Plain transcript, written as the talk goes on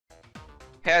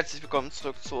Herzlich willkommen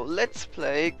zurück zu Let's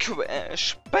Play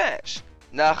Crash Bash.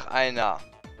 Nach einer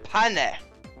Panne,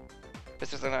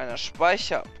 beziehungsweise einer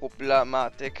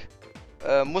Speicherproblematik,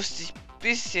 musste ich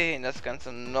bis hierhin das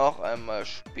Ganze noch einmal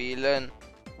spielen,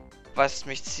 was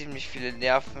mich ziemlich viele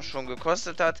Nerven schon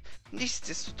gekostet hat.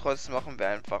 Nichtsdestotrotz machen wir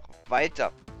einfach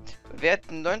weiter. Wir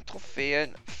hatten 9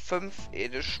 Trophäen, 5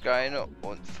 Edelsteine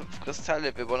und 5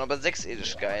 Kristalle. Wir wollen aber 6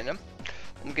 Edelsteine,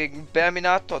 um gegen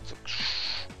Bearminator zu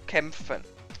kämpfen.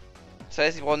 Das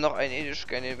heißt, wir brauchen noch einen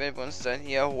Edelstein, den werden wir uns dann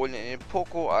hier holen in den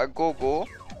Poco Agogo.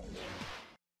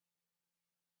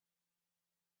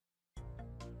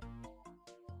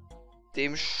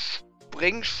 Dem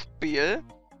Springspiel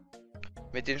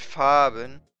mit den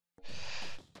Farben.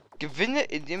 Gewinne,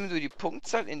 indem du die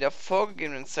Punktzahl in der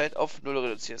vorgegebenen Zeit auf 0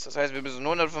 reduzierst. Das heißt, wir müssen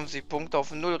 150 Punkte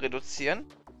auf 0 reduzieren.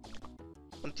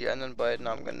 Und die anderen beiden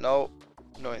haben genau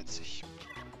 90.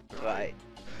 3,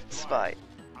 2,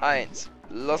 1.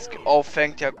 Los geht's. Oh,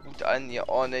 fängt ja gut an hier.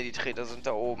 Oh ne, die Treter sind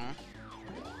da oben.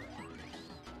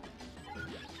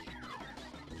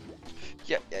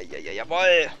 Ja,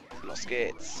 jawohl. Los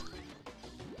geht's.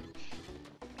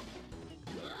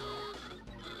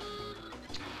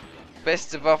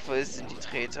 Beste Waffe sind die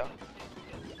Treter.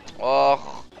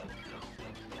 Och.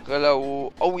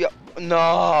 Relau. Oh ja.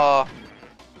 Na.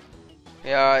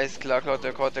 Ja, ist klar, klaut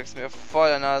der Cortex mir voll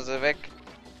der Nase weg.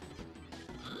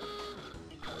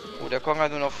 Oh, der Kong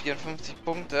hat nur noch 54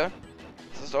 Punkte.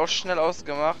 Das ist auch schnell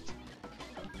ausgemacht.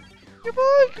 Jawohl,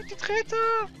 ich krieg die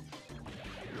Treter.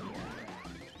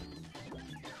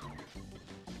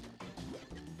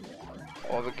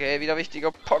 Oh, okay, wieder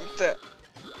wichtige Punkte.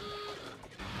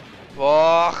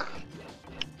 Boah.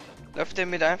 Läuft der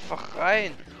mir da einfach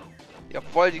rein.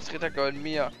 Jawohl, die Treter gehören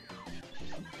mir.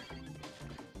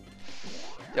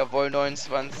 Jawohl,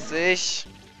 29.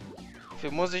 Wie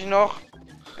viel muss ich noch?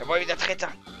 Jawohl, wieder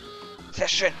Treter. Sehr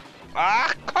schön.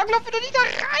 Ach, komm, lauf wieder nicht da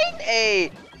rein,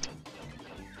 ey.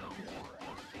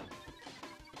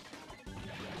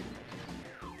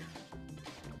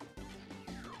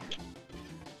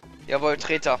 Jawohl,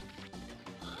 Treter.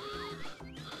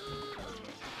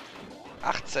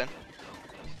 18.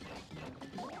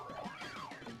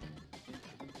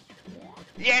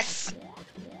 Yes!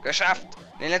 Geschafft.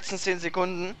 In den letzten 10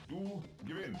 Sekunden. Du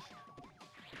gewinnst.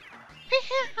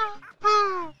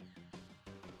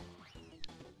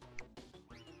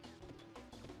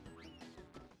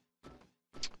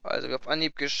 Also wir haben auf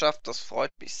Anhieb geschafft, das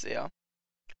freut mich sehr.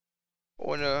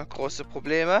 Ohne große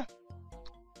Probleme.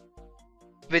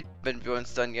 Widmen wir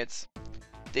uns dann jetzt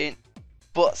den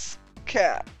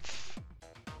Bosskampf.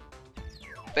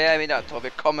 Bearminator,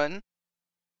 willkommen.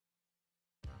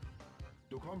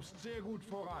 Du kommst sehr gut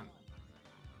voran.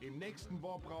 Im nächsten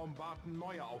Warpraum warten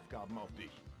neue Aufgaben auf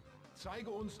dich. Zeige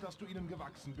uns, dass du ihnen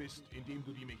gewachsen bist, indem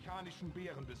du die mechanischen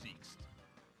Bären besiegst.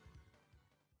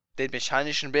 Den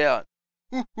mechanischen Bären.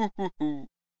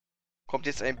 Kommt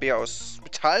jetzt ein Bär aus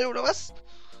Metall oder was?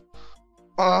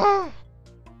 Ah.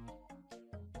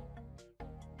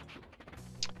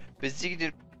 Besiege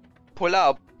den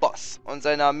Polarboss und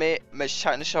seine Armee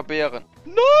mechanischer Bären.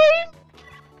 Nein!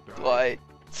 3,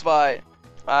 2,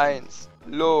 1,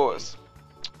 los.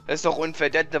 Das ist doch unfair.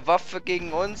 Der hat eine Waffe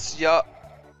gegen uns. Ja.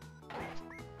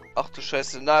 Ach du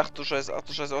Scheiße. Ach du Scheiße. Ach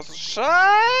du Scheiße. Ach du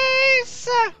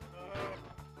Scheiße.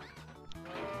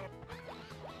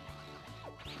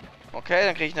 Okay,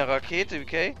 dann kriege ich eine Rakete.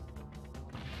 Okay.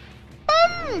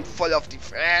 Bam, voll auf die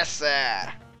Fresse.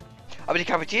 Aber die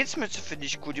Kapitänsmütze finde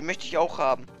ich gut. Die möchte ich auch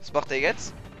haben. Was macht er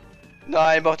jetzt?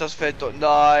 Nein, macht das Feld doch.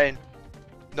 Nein.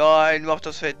 Nein, macht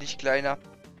das Feld nicht kleiner.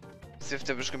 Das hilft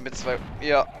er bestimmt mit 2.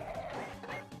 Ja.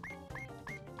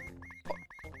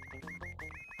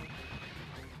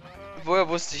 Woher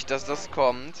wusste ich, dass das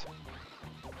kommt?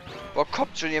 Wo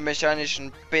kommt schon ihr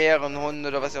mechanischen Bärenhunde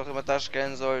oder was ihr auch immer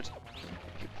darstellen sollt?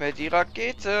 Gib mir die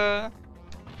Rakete.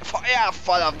 Feuer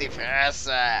voll auf die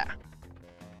Fresse.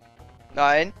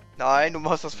 Nein, nein, du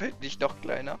machst das Feld nicht noch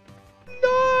kleiner.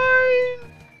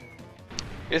 Nein.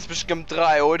 Jetzt bestimmt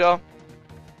 3, oder?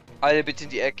 Alle bitte in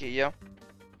die Ecke hier.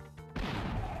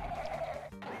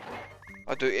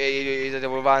 Ach du, ihr seid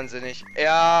ja wohl wahnsinnig.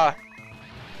 Ja.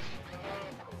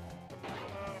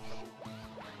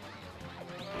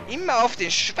 Immer auf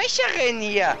den Schwächeren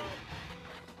hier.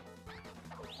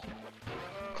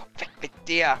 Komm weg mit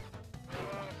der.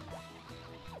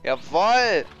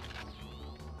 Jawohl.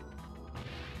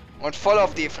 Und voll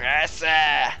auf die Fresse.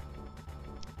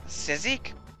 Das ist der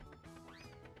Sieg.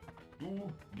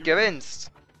 Du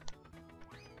Gewinnst.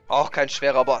 Auch kein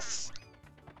schwerer Boss.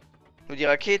 Nur die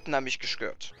Raketen haben mich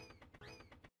gestört.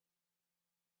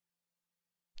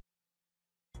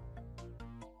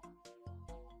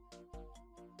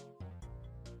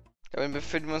 Damit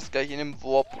befinden wir uns gleich in dem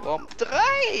Warp-Raum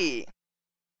 3.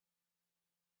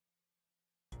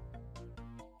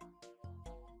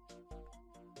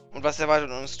 Und was erwartet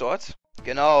uns dort?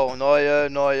 Genau, neue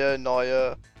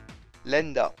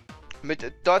Länder.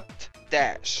 Mit Dot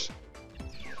Dash.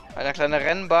 Eine kleine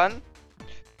Rennbahn.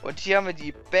 Und hier haben wir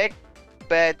die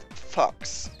Bad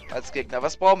Fox als Gegner.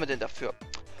 Was brauchen wir denn dafür?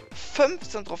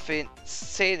 15 Trophäen,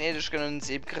 10 Edelsteine und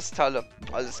 7 Kristalle.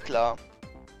 Alles klar.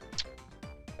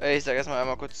 Ich sage erstmal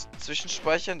einmal kurz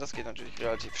zwischenspeichern. Das geht natürlich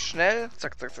relativ schnell.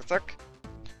 Zack, zack, zack, zack.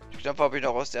 Die Knöpfe habe ich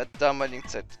noch aus der damaligen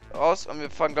Zeit raus. Und wir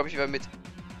fangen, glaube ich, wieder mit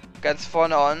ganz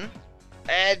vorne an.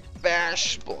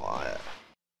 Adventure.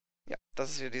 Ja,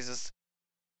 das ist hier dieses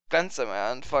ganz am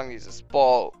Anfang, dieses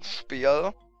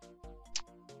Ballspiel.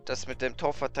 Das mit dem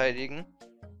Tor verteidigen.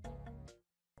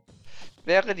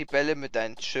 Wehre die Bälle mit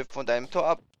deinem Schiff von deinem Tor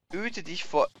ab. Hüte dich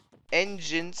vor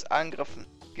Engines Angriffen.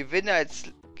 Gewinne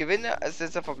als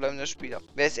letzter verbleibender Spieler.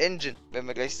 Wer ist Engine? Werden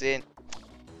wir gleich sehen.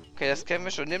 Okay, das kennen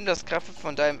wir schon. Nimm das Kraft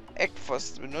von deinem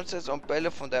Eckpfosten. Benutze es, um Bälle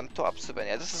von deinem Tor abzuwehren.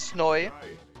 Ja, das ist neu.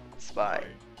 2.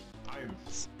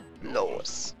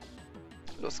 Los.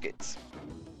 Los geht's.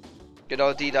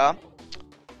 Genau die da.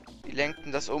 Die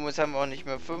lenken das um. Jetzt haben wir auch nicht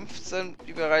mehr 15,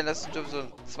 die wir reinlassen dürfen,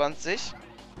 sondern 20.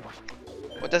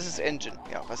 Und das ist Engine.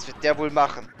 Ja, was wird der wohl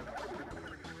machen?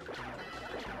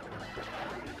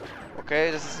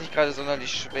 Okay, das ist nicht gerade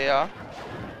sonderlich schwer.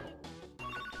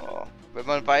 Oh, wenn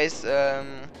man weiß,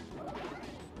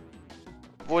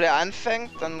 wo der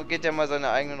anfängt, dann geht er mal seine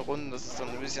eigenen Runden. Das ist dann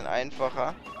ein bisschen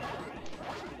einfacher.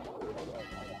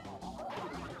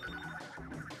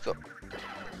 So.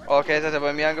 Okay, jetzt hat er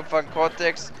bei mir angefangen.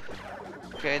 Cortex.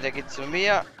 Okay, der geht zu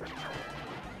mir.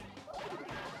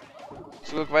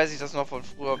 Zum Glück weiß ich das noch von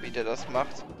früher, wie der das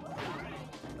macht.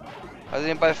 Also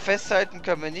den Ball festhalten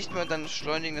können wir nicht mehr und dann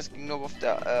beschleunigen. Das ging nur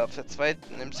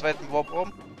im zweiten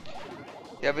Warp-Raum.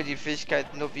 Hier haben wir die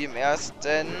Fähigkeiten nur wie im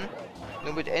ersten.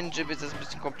 Nur mit Engine ist es ein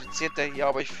bisschen komplizierter hier,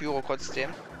 aber ich führe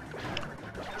trotzdem.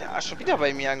 Der hat schon wieder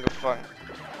bei mir angefangen.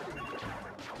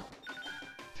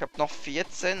 Ich habe noch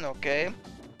 14, okay.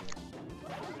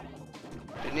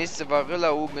 Der nächste war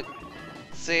Rilla mit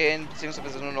 10,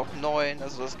 beziehungsweise nur noch 9.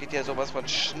 Also das geht ja sowas von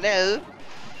schnell.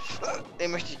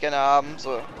 Den möchte ich gerne haben.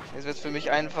 So, jetzt wird es für mich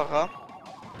einfacher.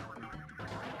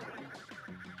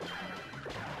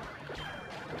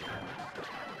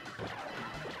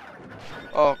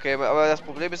 Okay, aber das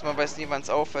Problem ist, man weiß nie, wann es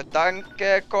aufhört.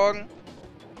 Danke, Kong.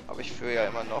 Aber ich führe ja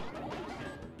immer noch.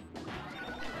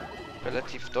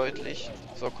 Relativ deutlich.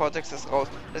 So, Cortex ist raus.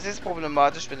 Das ist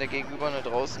problematisch, wenn der Gegenüber nur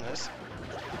draußen ist.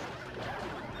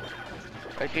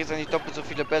 Ich kriege jetzt nicht doppelt so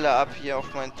viele Bälle ab hier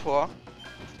auf mein Tor.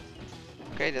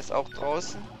 Okay, der ist auch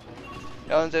draußen.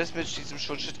 Ja, und selbst mit diesem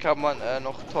Schutzschild kann man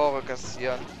noch Tore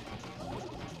kassieren.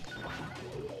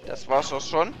 Das war's auch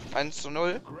schon.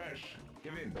 1:0.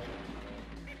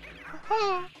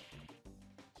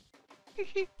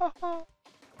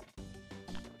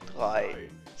 3,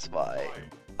 2,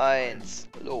 1.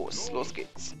 Los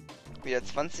geht's. Wieder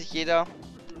 20 jeder.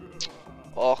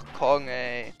 Och, Kong,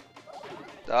 ey.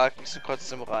 Da kriegst du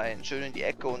trotzdem rein. Schön in die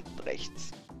Ecke unten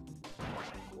rechts.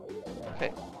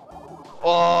 Okay.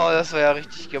 Oh, das war ja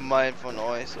richtig gemein von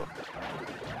euch. So.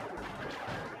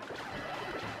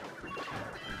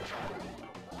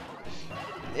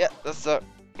 Ja, das ist da.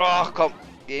 Ach komm,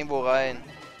 geh irgendwo rein.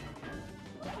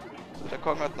 So, der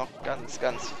Kong hat noch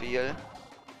ganz viel.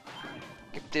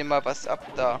 Gib dem mal was ab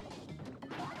da.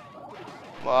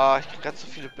 Boah, ich krieg grad so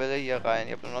viele Bälle hier rein.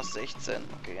 Ich habe nur noch 16.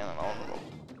 Okay, dann auch nur noch.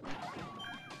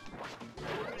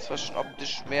 Das war schon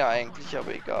optisch mehr eigentlich,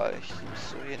 aber egal. Ich nehme es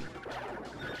so hin.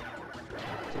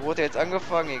 So wurde er jetzt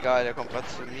angefangen. Egal, der kommt gerade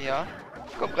zu mir.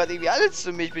 Kommt gerade irgendwie alles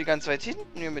zu mir. Ich bin ganz weit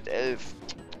hinten hier mit 11.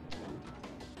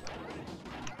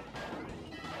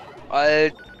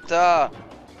 Alter.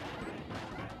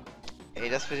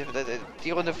 Ey,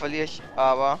 die Runde verliere ich,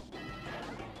 aber...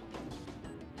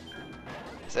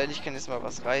 Ich kann jetzt mal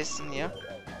was reißen hier.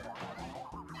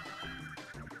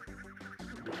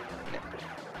 Nee.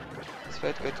 Das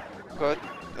Feld gehört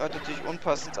natürlich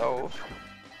unpassend auf.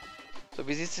 So,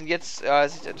 wie sieht es denn jetzt? Ja,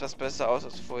 es sieht etwas besser aus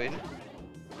als vorhin.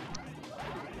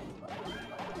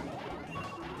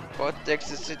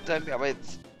 Cortex ist hinter mir, aber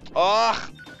jetzt... Och!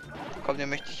 Komm, den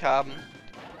möchte ich haben.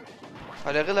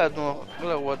 Aber der Rilla hat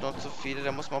noch zu viele,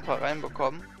 da muss man ein paar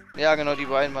reinbekommen. Ja, genau, die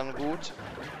beiden waren gut.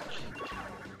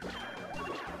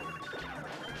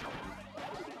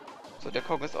 So, der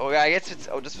Kong ist auch... Ja, jetzt wird's...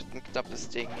 Oh, das wird ein knappes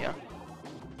Ding hier.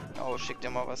 Oh, schick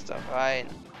dir mal was da rein.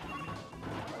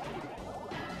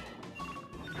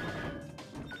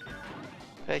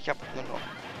 Okay, ich hab nur noch...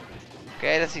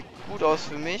 Okay, das sieht gut aus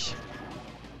für mich.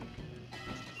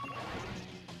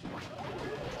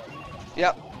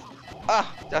 Ja. Ah,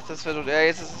 das wird. Ja,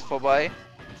 jetzt ist es vorbei.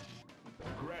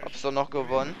 Hab's doch noch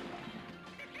gewonnen.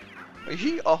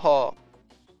 Hi, aha.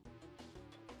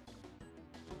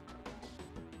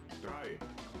 3,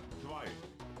 2,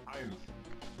 1.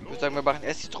 Ich würde sagen, wir machen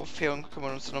erst die Trophäe und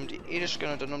kümmern uns dann um die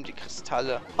Edelsteine und dann um die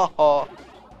Kristalle. Haha.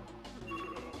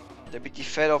 Damit die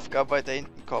Fehlaufgabe weiter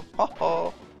hinten kommt.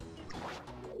 Haha.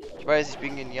 Ich weiß, ich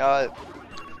bin genial.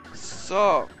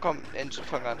 So, komm, Engine,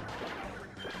 fang an.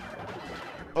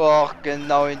 Och,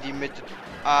 genau in die Mitte.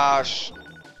 Arsch.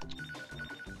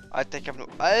 Alter, ich hab nur...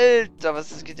 Alter,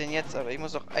 was geht denn jetzt? Aber ich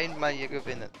muss doch einmal hier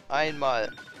gewinnen.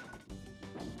 Einmal.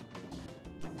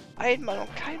 Einmal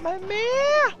und keinmal mehr.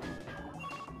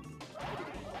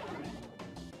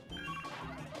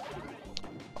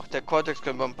 Ach, der Cortex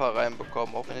können wir ein paar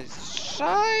reinbekommen, auch wenn er dieses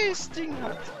scheiß Ding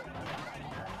hat.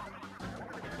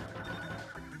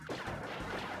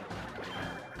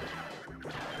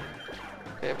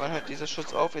 Okay, wann hört dieser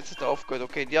Schuss auf? Jetzt hat er aufgehört.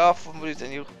 Okay, ja, vermutlich ist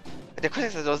die... Der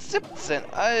Cortex hat doch 17,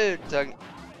 Alter.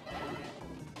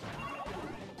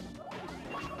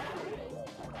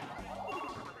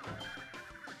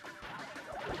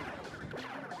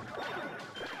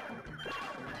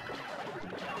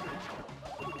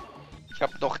 Ich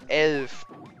habe noch 11.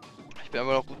 Ich bin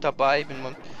aber noch gut dabei. Ich bin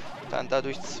dann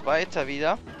dadurch Zweiter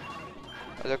wieder.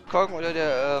 Also der Kong oder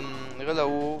der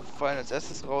Rillau fallen als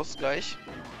erstes raus gleich.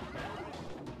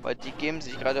 Weil die geben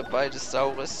sich gerade beides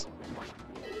Saures.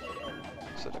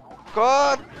 So, der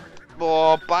Gott!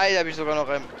 Boah, beide habe ich sogar noch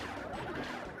rein.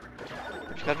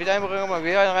 Hab ich gerade wieder einen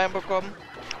reinbekommen.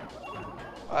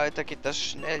 Alter, geht das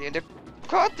schnell. Der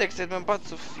Cortex hat mir ein paar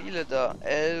zu viele da.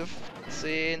 11,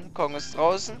 10. Kong ist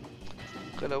draußen.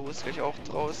 Rillau ist gleich auch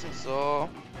draußen. So.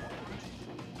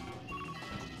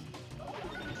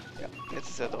 Ja, jetzt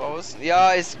ist er draußen.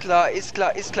 Ja, ist klar, ist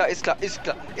klar, ist klar, ist klar, ist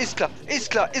klar, ist klar,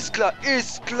 ist klar, ist klar,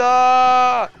 ist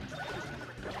klar.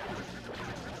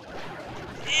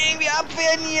 Irgendwie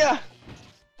abwehren hier.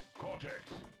 Cortex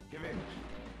gewinnt.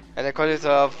 Ja, der Cortex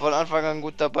war von Anfang an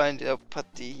gut dabei in der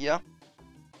Partie hier.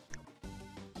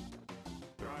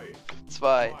 3,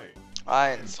 2,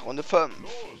 1, Runde 5.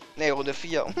 Ne, Runde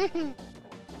 4.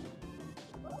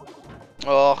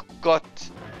 Oh Gott.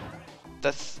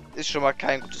 Das ist schon mal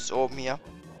kein gutes Oben hier.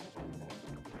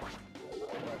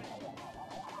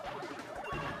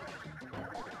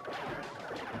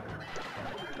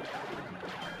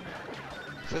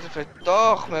 Ich sollte vielleicht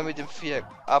doch mehr mit dem 4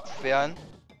 abwehren.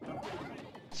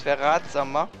 Das wäre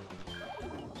ratsamer.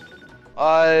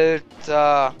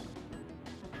 Alter.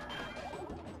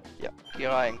 Ja, geh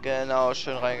rein. Genau,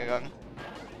 schön reingegangen.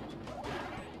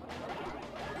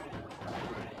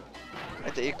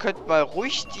 Alter, ihr könnt mal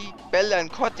ruhig die Bälle an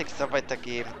Cortex da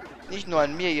weitergeben. Nicht nur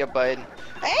an mir, ihr beiden.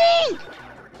 Hey!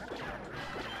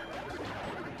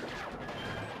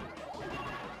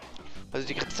 Also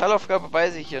die Kristallaufgabe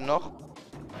weiß ich hier noch.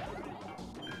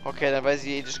 Okay, dann weiß ich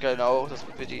die Edelsteine auch. Das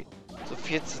wird für die so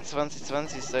 14, 20,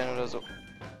 20 sein oder so.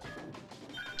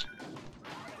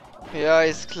 Ja,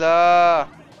 ist klar.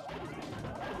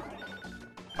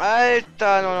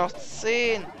 Alter, nur noch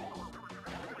 10.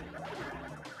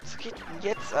 Was geht denn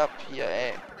jetzt ab hier,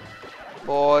 ey?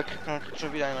 Boah, ich krieg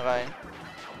schon wieder einen rein.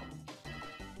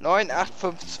 9, 8,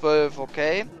 5, 12,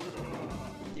 okay.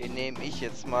 Den nehme ich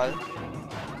jetzt mal.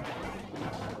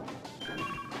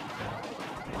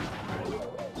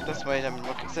 Das mache ich damit.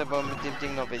 Man kriegt aber mit dem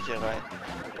Ding noch welche rein.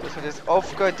 Das wird jetzt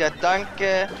aufgehört. Ja,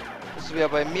 danke. Dass du wieder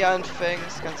bei mir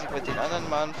anfängst. Kannst du bei den anderen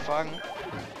mal anfangen.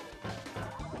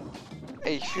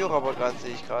 Ey, ich führe aber gerade,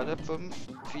 sehe ich gerade. 5,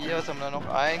 4, was haben wir da noch?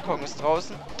 Ein Kong ist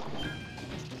draußen.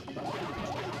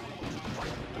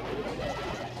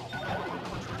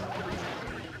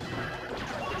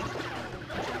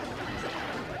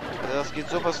 Also das geht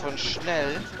sowas von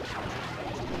schnell.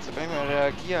 Kannst du gar nicht mehr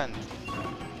reagieren.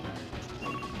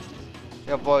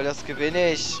 Jawohl, das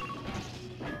gewinne ich.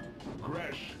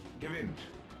 Crash gewinnt.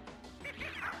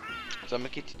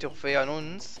 Damit geht die Trophäe an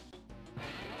uns.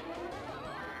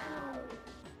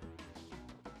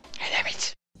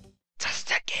 Damit. Das ist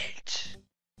der Geld.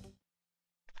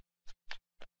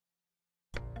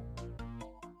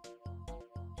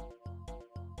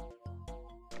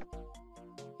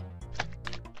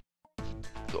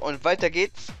 So, und weiter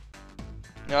geht's.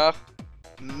 Nach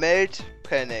Melt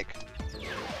Panic.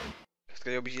 Ich weiß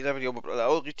gar nicht, ob ich jeder überhaupt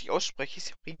alle richtig ausspreche, ist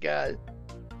ja auch egal.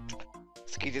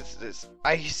 Es geht jetzt das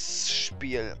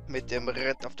Eisspiel mit dem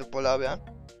Rett auf der Polarbären.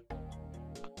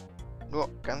 Nur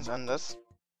ganz anders.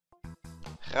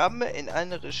 Ramme in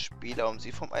andere Spieler, um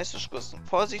sie vom Eis zu stoßen.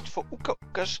 Vorsicht vor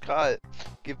Uka-Uka-Strahl.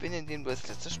 Gewinne, indem du als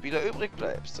letzter Spieler übrig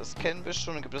bleibst. Das kennen wir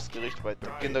schon und gibt das Gericht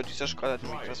weiter. Genau, dieser Strahl hat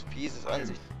nämlich was Fieses an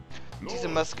sich. Diese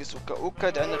Maske ist Uka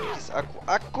Uka, der andere ist Akku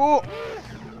Akku.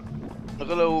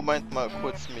 Rillo meint mal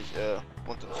kurz mich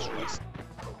runterzuschmeißen.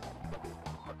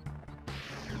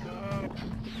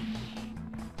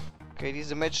 Okay,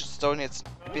 diese Matches dauern jetzt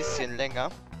ein bisschen länger.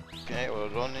 Okay, oder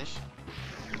doch nicht.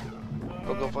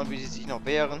 Kommt drauf an, wie die sich noch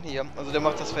wehren hier. Also der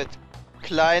macht das Feld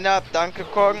kleiner. Danke,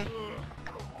 Kong.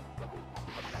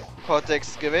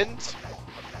 Cortex gewinnt.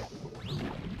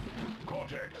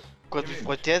 Gott, wie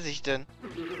freut der sich denn?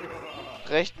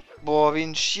 Recht. Boah, wie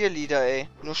ein Cheerleader, ey.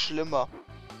 Nur schlimmer.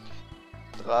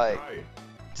 3,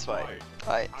 2,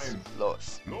 1,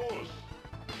 los.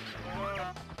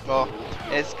 Oh,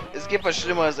 es gibt was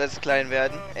Schlimmeres als klein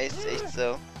werden. Ey, ist echt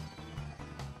so.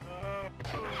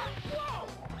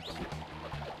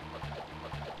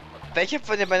 Welcher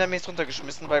von den beiden haben jetzt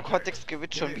runtergeschmissen? Weil Cortex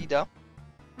gewinnt schon wieder.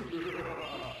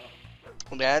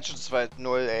 Und er hat schon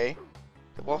 2-0, ey.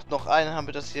 Der braucht noch einen, haben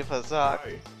wir das hier versagt.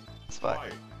 2,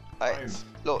 1,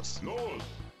 los.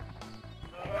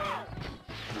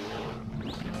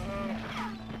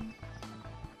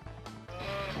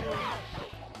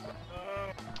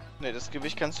 Ne, das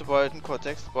Gewicht kannst du behalten,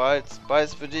 Cortex. Behalt's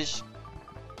für dich.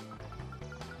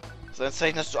 So ein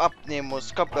Zeichen, dass du abnehmen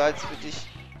musst. Komm, behalt's für dich.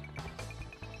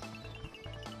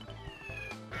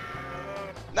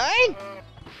 Nein!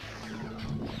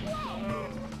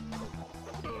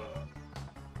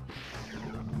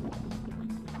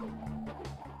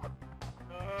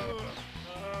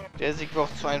 Der Sieg war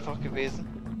auch zu einfach gewesen.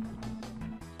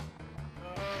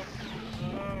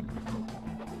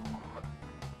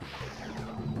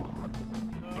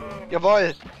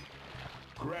 Jawohl!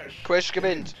 Crash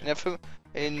gewinnt.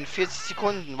 In 40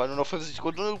 Sekunden, weil nur noch 50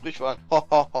 Sekunden übrig waren.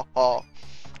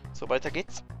 So, weiter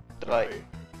geht's. 3,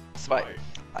 2,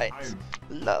 1,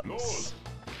 los.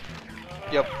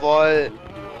 Jawohl.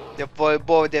 Jawohl,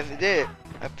 boah, der.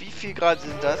 Wie viel Grad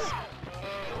sind das?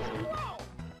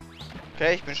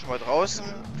 Okay, ich bin schon mal draußen.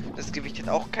 Das Gewicht hat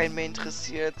auch keinen mehr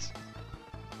interessiert.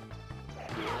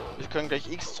 Wir können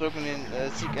gleich X drücken und den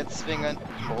Sieg erzwingen.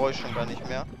 Brauche ich schon gar nicht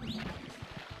mehr.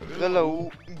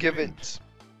 Rillo gewinnt.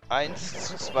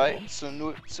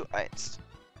 1:2:0:1.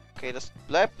 Okay, das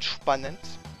bleibt spannend.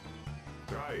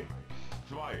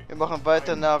 Wir machen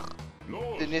weiter nach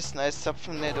den nächsten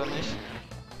Eiszapfen. Ne, doch nicht.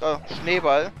 Oh,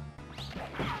 Schneeball.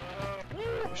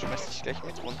 Ich schmeiß dich gleich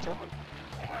mit runter.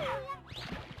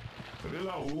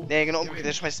 Ne, genau umgekehrt,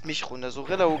 der schmeißt mich runter. So,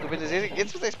 Rillo gewinnt.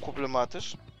 Jetzt wird es echt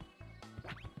problematisch.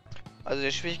 Also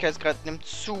der Schwierigkeitsgrad nimmt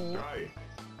zu.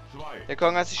 Der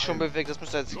Kong hat sich schon bewegt, das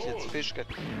müsste jetzt Fähigkeit.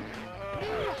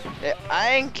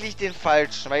 Eigentlich den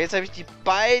falschen, weil jetzt habe ich die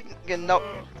beiden genau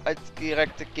als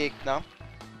direkte Gegner.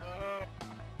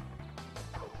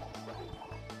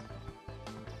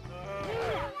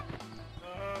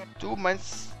 Du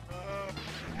meinst...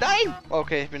 Nein!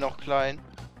 Okay, ich bin noch klein.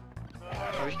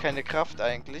 Habe ich keine Kraft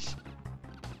eigentlich.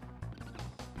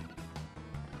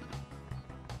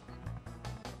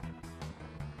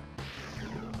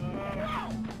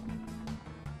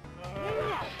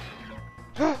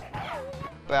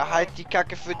 Behalt die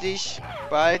Kacke für dich.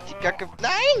 Behalt die Kacke...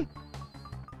 Nein!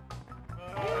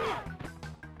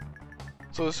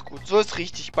 So ist gut. So ist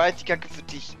richtig. Behalt die Kacke für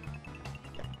dich.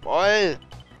 Jawoll.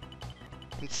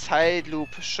 In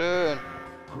Zeitlupe. Schön.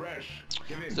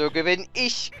 So, gewinne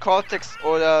ich Cortex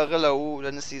oder Rillo.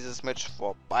 Dann ist dieses Match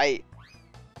vorbei.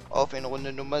 Auf in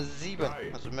Runde Nummer 7.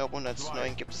 Also mehr Runden als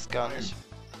 9 gibt es gar nicht.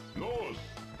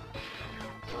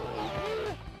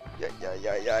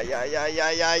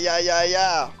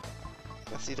 Ja.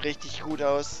 Das sieht richtig gut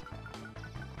aus.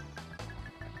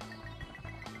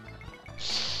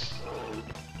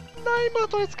 Nein, mach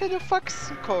doch jetzt keine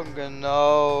Faxen, Kong.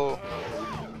 Genau.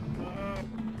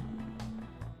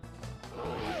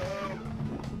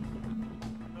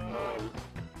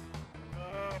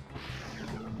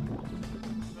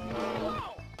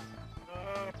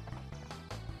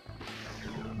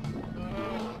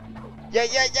 Ja.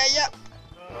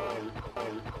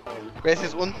 Wer ist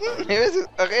jetzt unten? Ne, wer ist jetzt...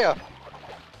 Ach, er.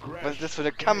 Was ist das für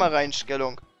eine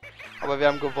Kameraeinstellung? Aber wir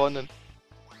haben gewonnen.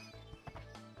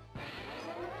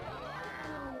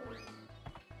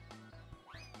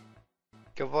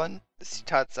 Gewonnen ist die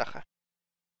Tatsache.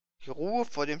 Die Ruhe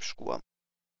vor dem Sturm.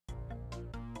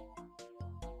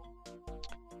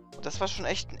 Und das war schon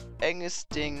echt ein enges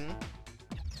Ding.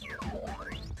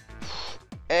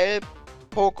 El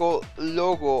Poco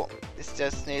Logo ist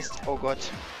das nächste. Oh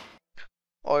Gott.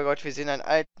 Oh Gott, wir sehen einen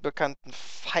alten, bekannten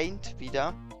Feind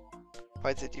wieder.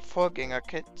 Falls ihr die Vorgänger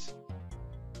kennt.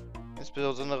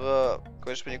 Insbesondere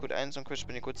Crash Bandicoot 1 und Crash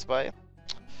Bandicoot 2.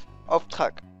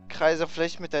 Auftrag. Kreise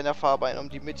Flächen mit deiner Farbe ein, um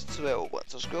die Mitte zu erobern.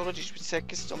 Zerstöre die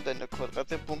Spezialkiste, um deine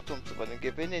Quadrate-Punkte umzuwandeln.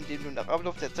 Gewinne, indem du nach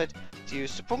Ablauf der Zeit die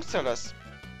höchste Punktzahl hast.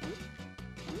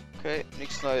 Okay,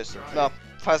 nichts Neues. Na,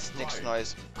 fast nichts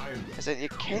Neues. Also, ihr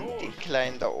kennt den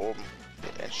Kleinen da oben.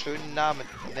 Der hat einen schönen Namen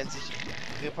und nennt sich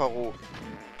Riparo.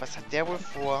 Was hat der wohl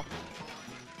vor?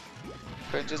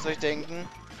 Könnt ihr es euch denken?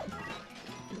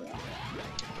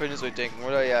 Könnt ihr es euch denken,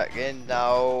 oder? Ja,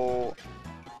 genau.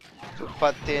 So ein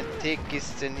paar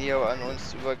TNT-Kisten hier an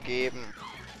uns übergeben.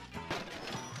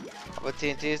 Aber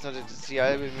TNT ist noch die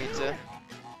halbe Miete.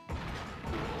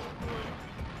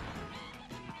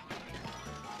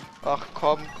 Ach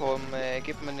komm, ey.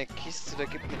 Gib mir eine Kiste oder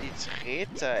gib mir die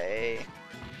Treter, ey.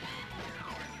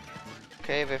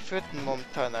 Okay, wer führt denn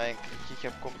momentan eigentlich? Ich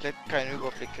habe komplett keinen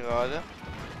Überblick gerade.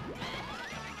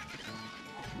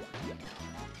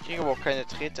 Ich kriege aber auch keine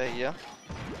Treter hier.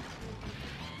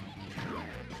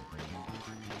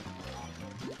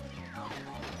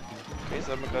 Okay, jetzt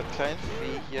haben wir gerade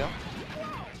Kleinvieh hier.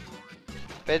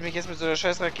 Werde mich jetzt mit so einer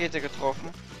scheiß Rakete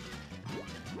getroffen.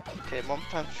 Okay,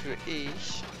 momentan führe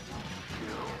ich.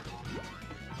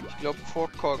 Ich glaube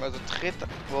Vorkorken, also Treter.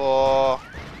 Boah.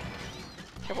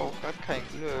 Ich habe auch gerade kein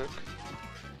Glück.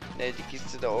 Ne, die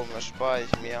Kiste da oben erspare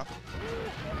ich mir.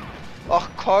 Ach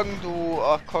Kong, du.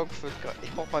 Ach Kong führt gerade.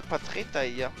 Ich brauche mal ein paar Treter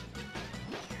hier.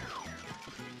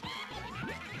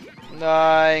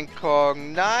 Nein,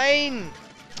 Kong. Nein!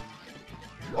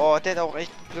 Oh, der hat auch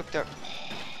echt Glück, der...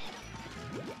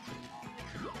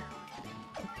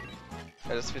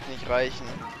 Ja, das wird nicht reichen.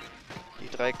 Die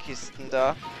 3 Kisten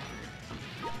da.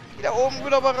 Die da oben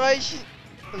will aber reichen.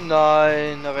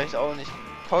 Nein, da reicht auch nicht.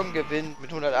 Kong gewinnt mit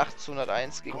 108 zu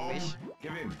 101 gegen mich.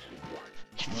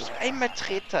 Ich will nicht einmal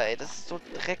Treter, ey. Das ist so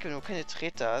dreckig, wenn du keine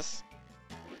Treter hast.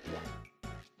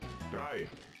 3,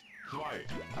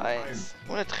 2, 1.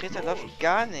 Ohne Treter läuft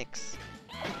gar nichts.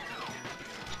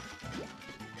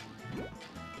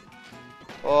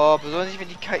 Oh, besonders nicht, wenn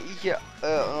die KI hier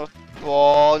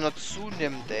noch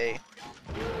zunimmt, ey.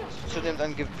 Zunimmt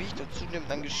an Gewicht und zunimmt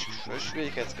an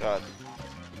Schwierigkeitsgrad.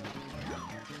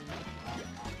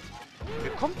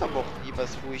 Mir kommt aber auch nie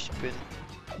was, wo ich bin.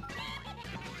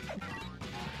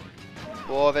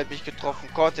 Boah, wer hat mich getroffen?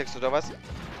 Cortex oder was?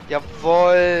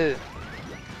 Jawoll!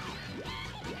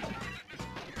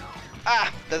 Ah,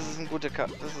 das ist ein guter Das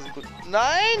ist ein guter...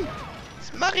 Nein!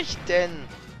 Was mache ich denn?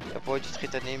 Jawohl, die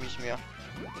Treter nehme ich mir.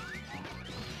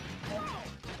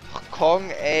 Ach, Kong,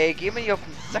 ey. Geh mir hier auf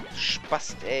den Sack,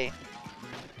 Spast, ey.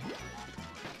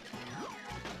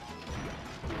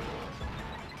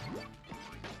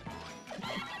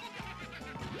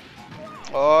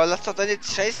 Oh, lass doch deine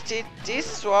scheiß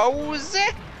TNTs zu Hause.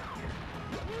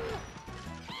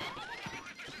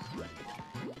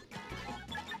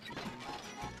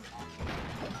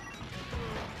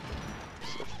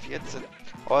 So, 14.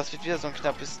 Oh, es wird wieder so ein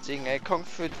knappes Ding, ey. Kong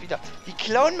führt wieder. Die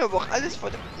klauen mir aber auch alles vor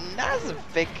der Nase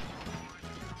weg.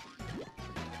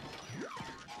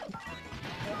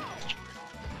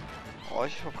 Oh,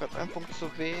 ich hab gerade einen Punkt zu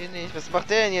wenig. Was macht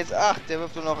der denn jetzt? Ach, der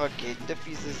wirft nur noch Raketen, der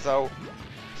fiese Sau.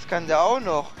 Das kann der auch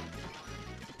noch.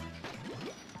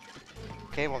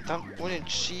 Okay, momentan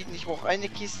unentschieden. Ich brauche eine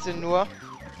Kiste nur.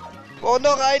 Oh,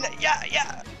 noch eine. Ja,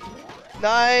 ja.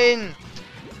 Nein.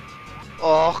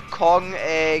 Och, Kong,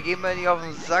 ey. Geh mir nicht auf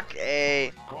den Sack,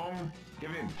 ey. Kong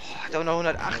gewinnt. Oh, hat auch noch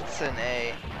 118,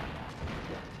 ey.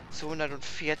 Zu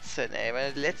 114, ey. Weil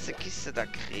er die letzte Kiste da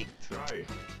kriegt. 3,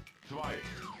 2,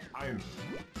 1,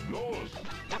 los!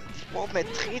 Verdammt, ich brauche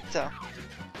mehr Treter.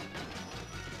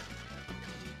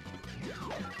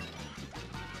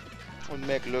 Und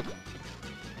mehr Glück.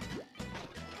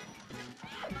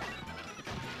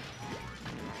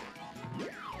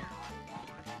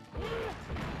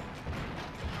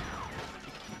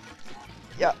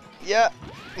 Ja, ja.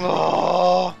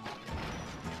 Oh.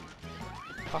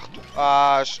 Ach du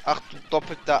Arsch. Ach du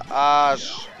doppelter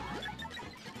Arsch.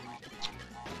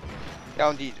 Ja,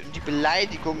 und die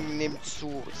Beleidigungen nehmen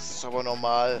zu. Das ist aber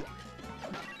normal.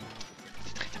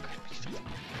 Die Treter können mich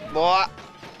nicht. Boah.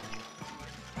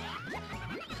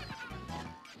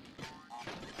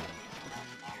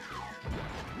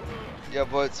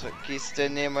 Jawohl, 2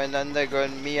 Kisten nebeneinander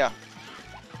gehören mir.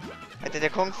 Alter, der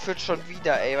Kong führt schon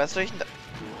wieder, ey. Was soll ich denn da...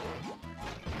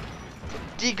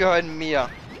 Die gehören mir.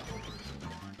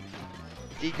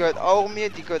 Die gehört auch mir,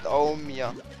 die gehört auch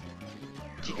mir.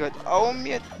 Die gehört auch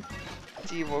mir.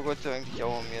 Die wollte eigentlich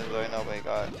auch mir sein, aber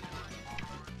egal.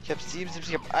 Ich habe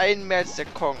 77, ich habe einen mehr als der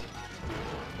Kong.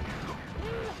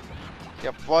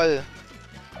 Jawoll.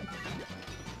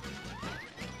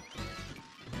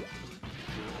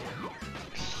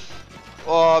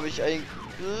 Oh, habe ich ein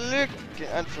Glück, in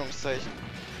Anführungszeichen.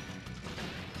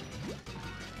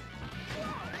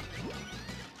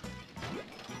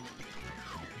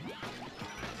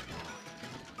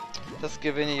 Das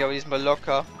gewinne ich aber diesmal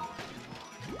locker.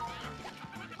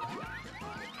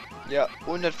 Ja,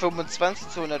 125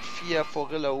 zu 104 vor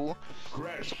Rillau.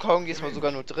 Also Kong diesmal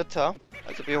sogar nur Dritter.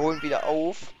 Also wir holen wieder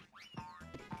auf.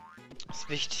 Was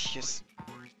wichtig ist.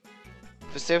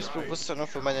 Für Selbstbewusstsein und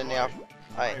für meine Nerven.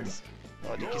 1.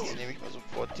 Oh, die Kiste nehme ich mal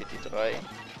sofort. Die 3.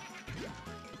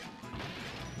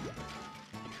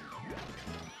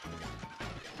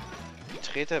 Die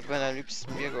Treter werden am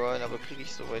liebsten mir gehören, aber kriege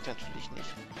ich so weit natürlich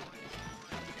nicht.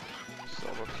 So,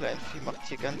 aber Kleinvieh macht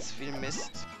hier ganz viel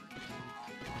Mist.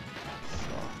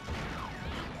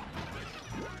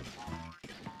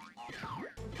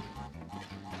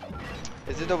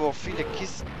 Es sind aber auch viele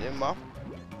Kisten immer.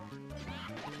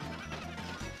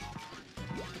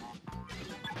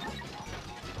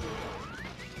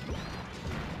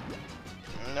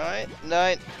 Nein,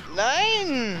 nein,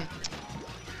 nein!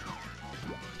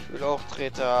 Ich will auch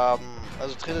Treter haben.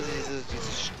 Also Treter sind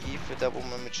diese Stiefel da, wo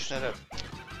man mit schneller...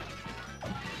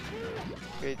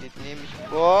 Okay, die nehme ich...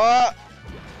 Boah!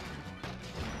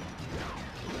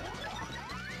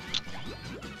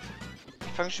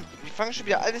 Die fangen schon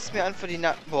wieder alles mehr an für die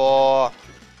Nacken. Boah.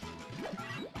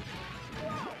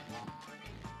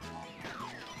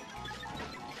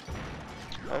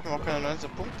 Da haben wir auch keine 19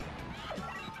 Punkte.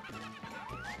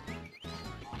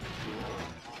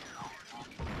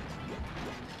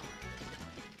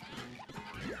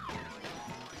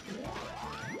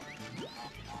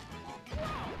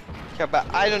 Ich habe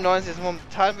bei 91, jetzt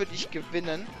momentan würde ich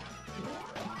gewinnen.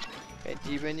 Wenn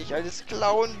die mir nicht alles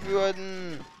klauen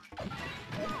würden.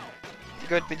 Die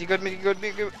gehört mir, die gehört mir, die gehört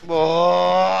mir.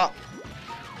 Boah!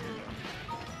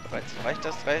 Reicht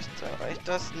das? Reicht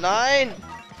das? Nein!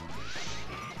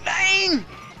 Nein!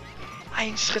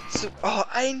 Ein Schritt zu... Oh,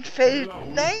 ein Feld!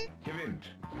 Nein!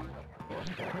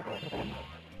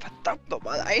 Verdammt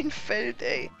nochmal, ein Feld,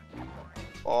 ey!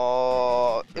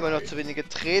 Oh, immer noch zu wenige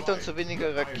Treter und zu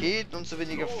wenige Raketen und zu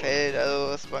wenige Felder. Also,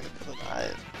 was war von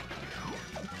allem?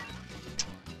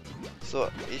 So,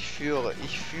 ich führe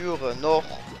noch.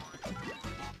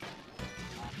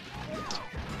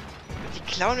 Die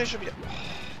klauen mir schon wieder. Oh.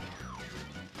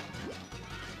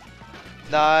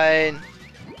 Nein!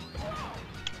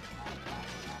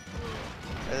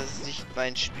 Das ist nicht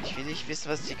mein Spiel. Ich will nicht wissen,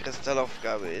 was die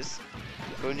Kristallaufgabe ist.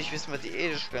 Ich will nicht wissen, was die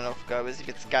Edelsteinaufgabe ist. Ich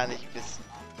will es gar nicht wissen.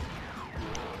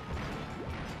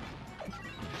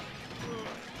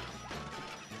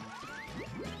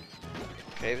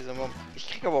 Okay, wir sind mal... Ich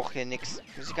krieg aber auch hier nix.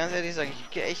 Muss ich ganz ehrlich sagen, ich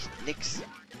kriege echt nix.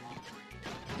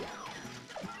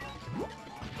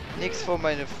 Nix vor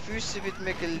meine Füße wird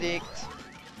mir gelegt.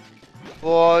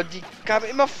 Boah, die haben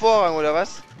immer Vorrang, oder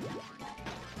was?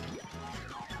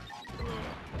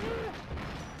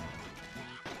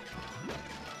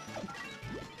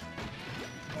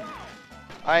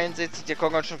 Einsetzt der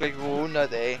Kong hat schon gleich über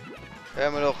 100, ey. Hör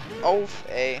mal doch auf,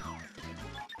 ey.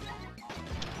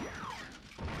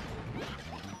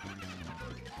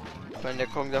 Weil der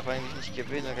Kong darf eigentlich nicht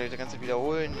gewinnen, dann kann ich das Ganze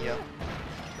wiederholen hier.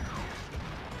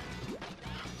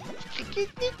 Ich krieg hier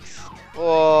nix.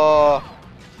 Oh.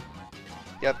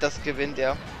 Ja, das gewinnt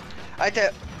er.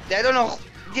 Alter, der hat doch noch...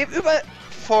 Die haben überall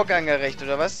Vorgangerrecht,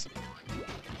 oder was?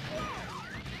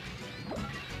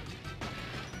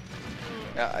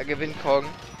 Ja, er gewinnt Kong.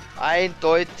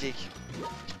 Eindeutig.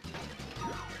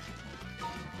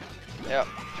 Ja,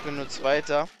 ich bin nur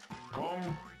Zweiter.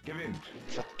 Kong gewinnt.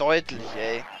 Verdeutlich,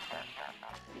 ey.